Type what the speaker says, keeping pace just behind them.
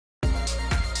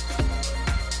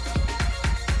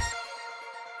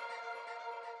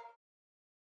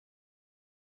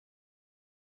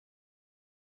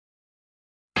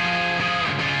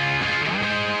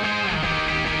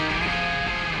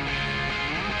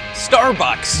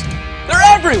Starbucks. They're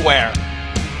everywhere.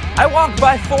 I walk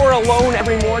by 4 alone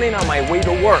every morning on my way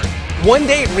to work. One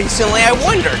day recently I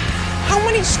wondered, how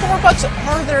many Starbucks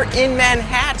are there in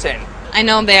Manhattan? I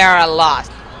know there are a lot.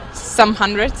 Some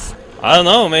hundreds. I don't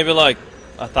know, maybe like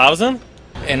 1,000?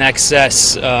 In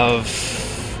excess of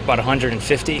about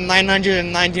 150.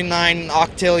 999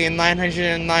 octillion,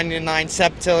 999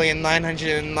 septillion,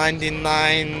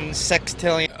 999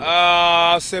 sextillion.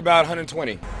 I'll say about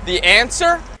 120. The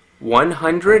answer?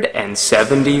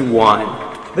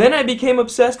 171. Then I became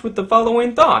obsessed with the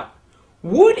following thought.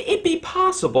 Would it be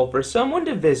possible for someone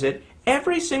to visit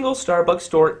every single Starbucks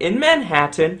store in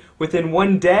Manhattan within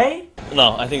one day?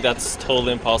 No, I think that's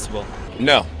totally impossible.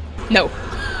 No. No.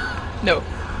 No.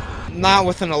 Not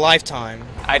within a lifetime.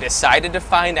 I decided to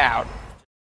find out.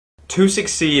 To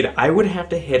succeed, I would have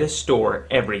to hit a store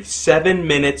every 7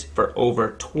 minutes for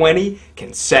over 20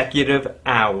 consecutive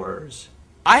hours.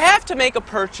 I have to make a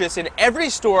purchase in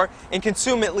every store and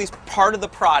consume at least part of the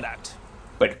product.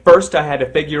 But first I had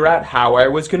to figure out how I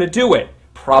was going to do it.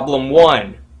 Problem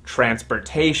 1,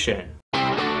 transportation.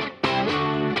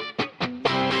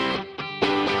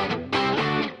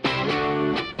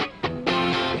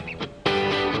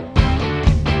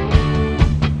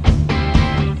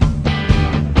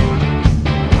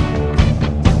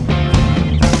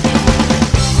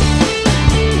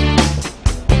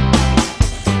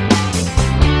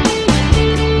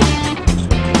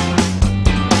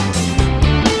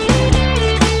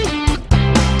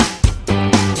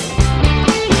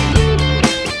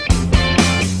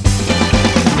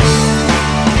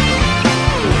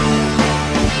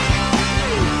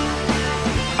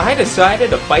 I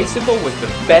decided a bicycle was the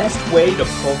best way to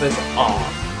pull this off.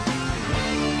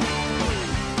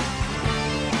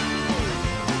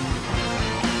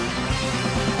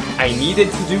 I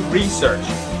needed to do research.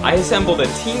 I assembled a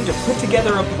team to put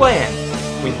together a plan.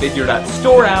 We figured out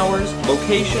store hours,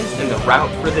 locations, and the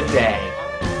route for the day.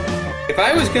 If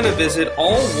I was going to visit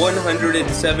all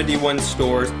 171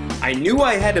 stores, I knew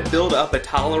I had to build up a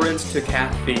tolerance to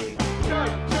caffeine.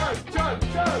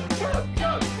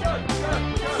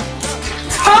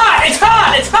 It's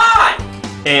hot! It's hot!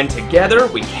 And together,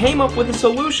 we came up with a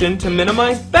solution to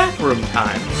minimize bathroom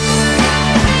time.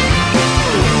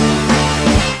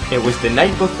 It was the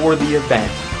night before the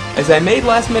event. As I made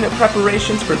last-minute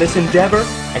preparations for this endeavor,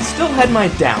 I still had my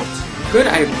doubts. Could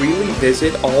I really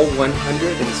visit all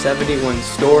 171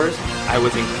 stores? I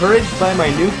was encouraged by my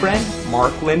new friend,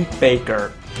 Marklyn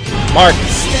Baker. Mark,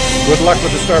 good luck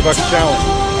with the Starbucks challenge.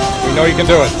 We know you can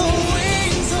do it.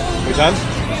 We done?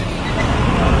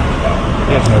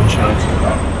 There's no chance.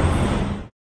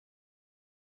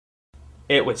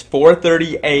 It was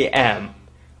 4:30 a.m.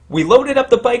 We loaded up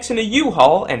the bikes in a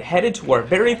U-Haul and headed to our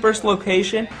very first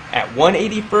location at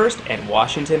 181st and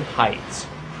Washington Heights.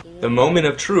 The moment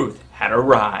of truth had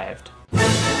arrived.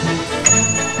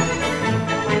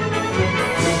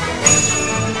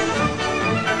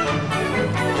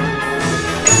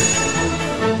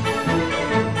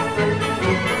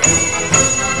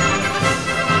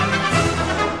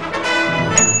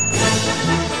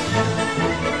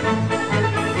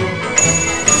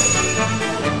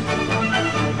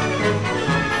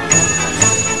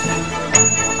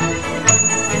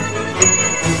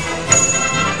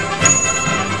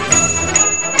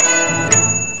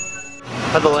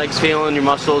 How the legs feeling, your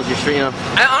muscles, your strength?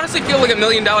 I honestly feel like $1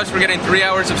 million for getting 3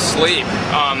 hours of sleep.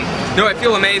 No, I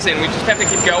feel amazing. We just have to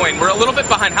keep going. We're a little bit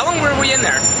behind. How long were we in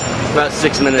there? About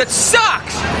 6 minutes. That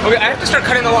sucks! Okay, I have to start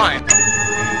cutting the line.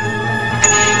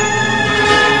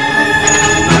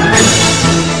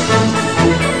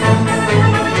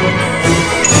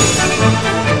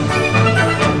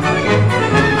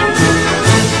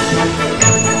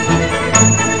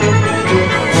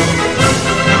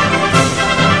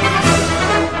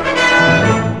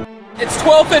 It's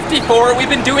 12:54. We've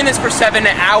been doing this for 7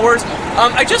 hours.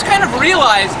 I just kind of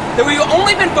realized that we've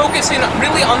only been focusing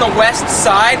really on the west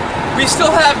side. We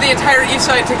still have the entire east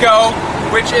side to go,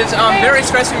 which is very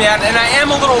stressing me out, and I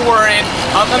am a little worried.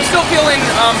 I'm still feeling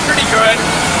pretty good,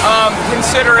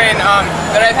 considering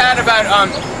that I've had about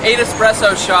 8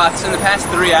 espresso shots in the past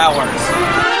 3 hours.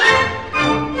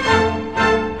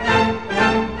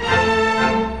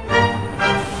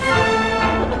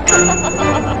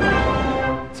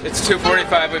 It's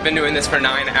 2:45, we've been doing this for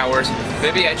 9 hours.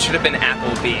 Maybe I should have been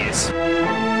Applebee's.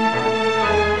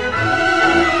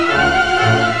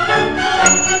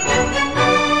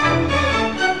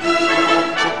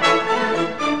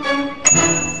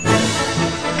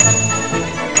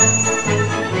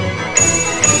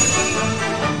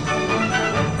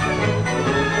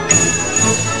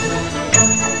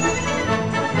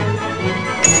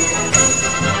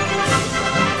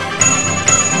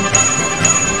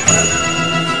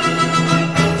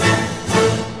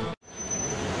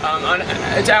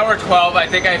 hour 12. I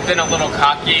think I've been a little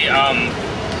cocky.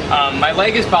 My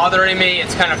leg is bothering me.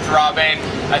 It's kind of throbbing.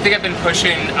 I think I've been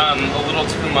pushing a little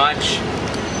too much.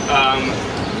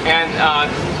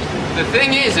 The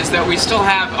thing is that we still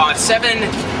have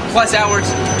 7+ hours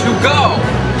to go.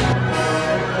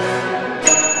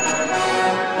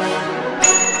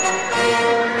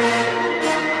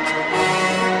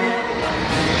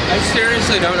 I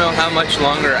seriously don't know how much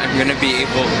longer I'm going to be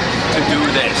able to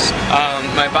do this.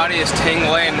 My body is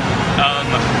tingling.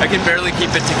 I can barely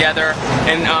keep it together.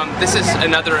 And this is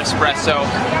another espresso.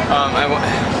 I'm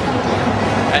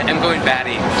going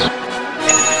batty.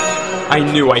 I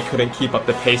knew I couldn't keep up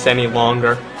the pace any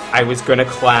longer. I was going to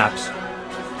collapse.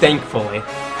 Thankfully,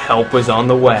 help was on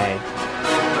the way.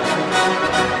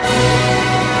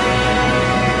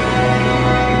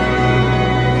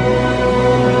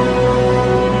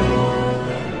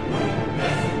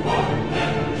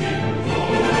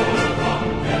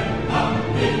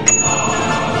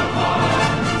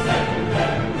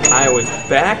 I was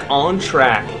back on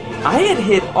track. I had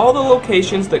hit all the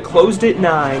locations that closed at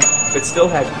 9, but still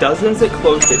had dozens that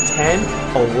closed at 10,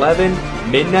 11,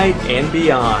 midnight, and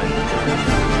beyond.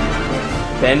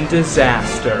 Then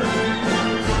disaster.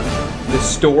 The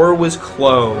store was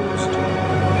closed.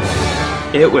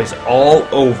 It was all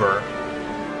over.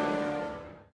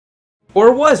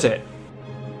 Or was it?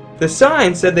 The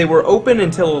sign said they were open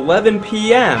until 11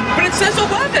 p.m. But it says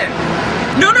 11!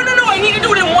 No, I need to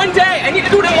do it in one day! I need to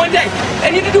do it in one day!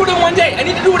 I need to do it in one day! I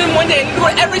need to do it in one day! I need to do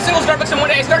it every single Starbucks in one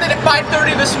day! I started at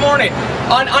 5:30 this morning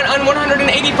on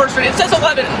 181st Street. It says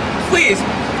 11. Please,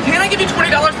 can I give you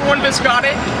 $20 for one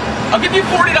biscotti? I'll give you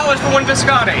 $40 for one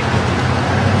biscotti.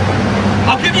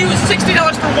 I'll give you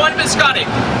 $60 for one biscotti.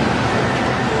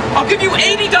 I'll give you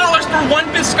 $80 for one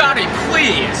biscotti,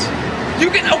 please. You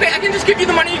can, okay, I can just give you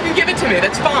the money, you can give it to me,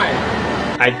 that's fine.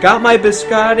 I got my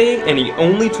biscotti, and he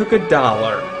only took $1.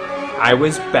 I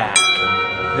was back.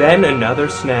 Then another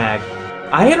snag.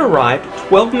 I had arrived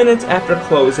 12 minutes after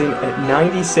closing at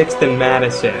 96th and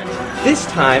Madison. This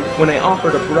time, when I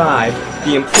offered a bribe,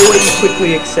 the employee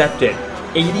quickly accepted.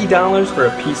 $80 for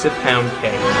a piece of pound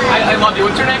cake. I love you.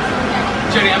 What's your name?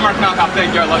 Jenny, I'm Mark Malkoff.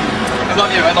 Thank you. I love you. I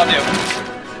love you. I love you.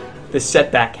 The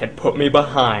setback had put me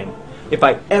behind. If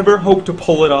I ever hoped to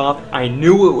pull it off, I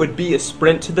knew it would be a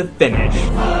sprint to the finish.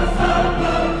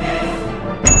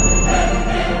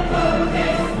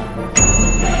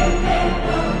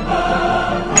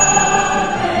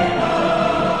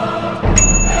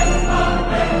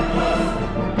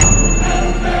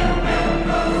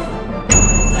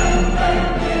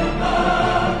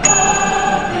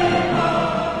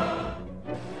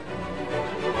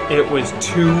 It was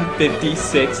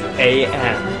 2:56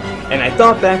 a.m. and I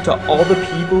thought back to all the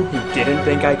people who didn't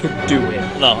think I could do it.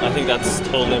 No, I think that's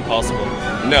totally impossible.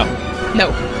 No.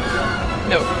 No.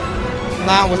 No.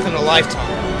 Not within a lifetime.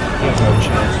 There's no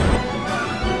chance.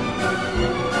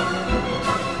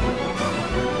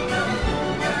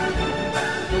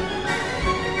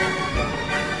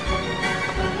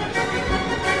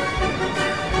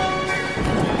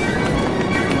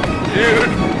 Dude,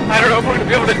 I don't know if we're gonna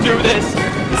be able to do this.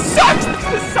 This sucks!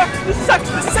 This sucks! This sucks!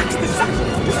 This sucks! This sucks!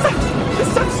 This sucks!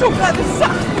 This sucks so bad! This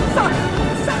sucks! This sucks!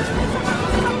 This sucks!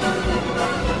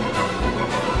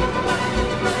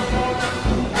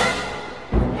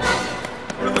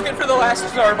 We're looking for the last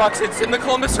Starbucks. It's in the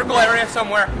Columbus Circle area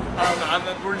somewhere.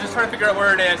 We're just trying to figure out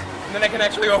where it is, and then I can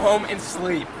actually go home and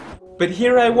sleep. But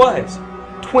here I was,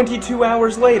 22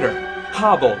 hours later,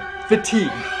 hobbled,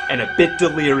 fatigued, and a bit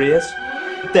delirious.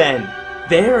 Then,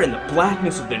 there in the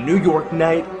blackness of the New York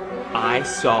night, I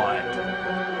saw it.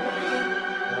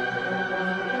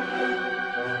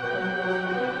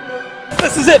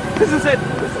 This is it! This is it!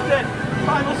 This is it!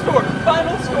 Final store!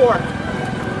 Final store!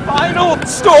 Final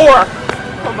store!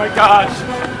 Oh my gosh!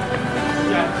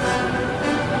 Yes.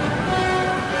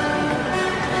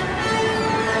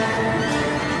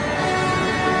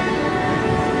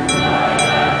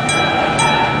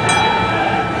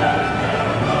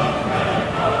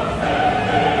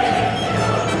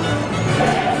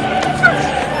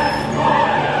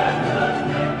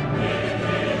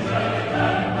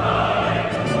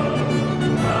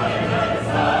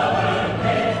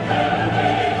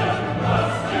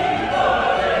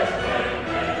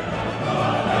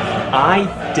 I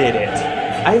did it.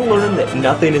 I learned that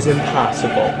nothing is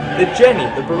impossible. That Jenny,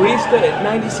 the barista at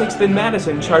 96th and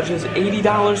Madison, charges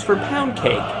 $80 for pound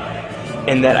cake.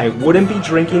 And that I wouldn't be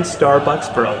drinking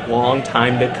Starbucks for a long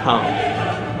time to come.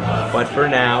 But for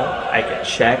now, I can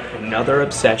check another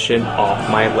obsession off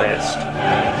my list.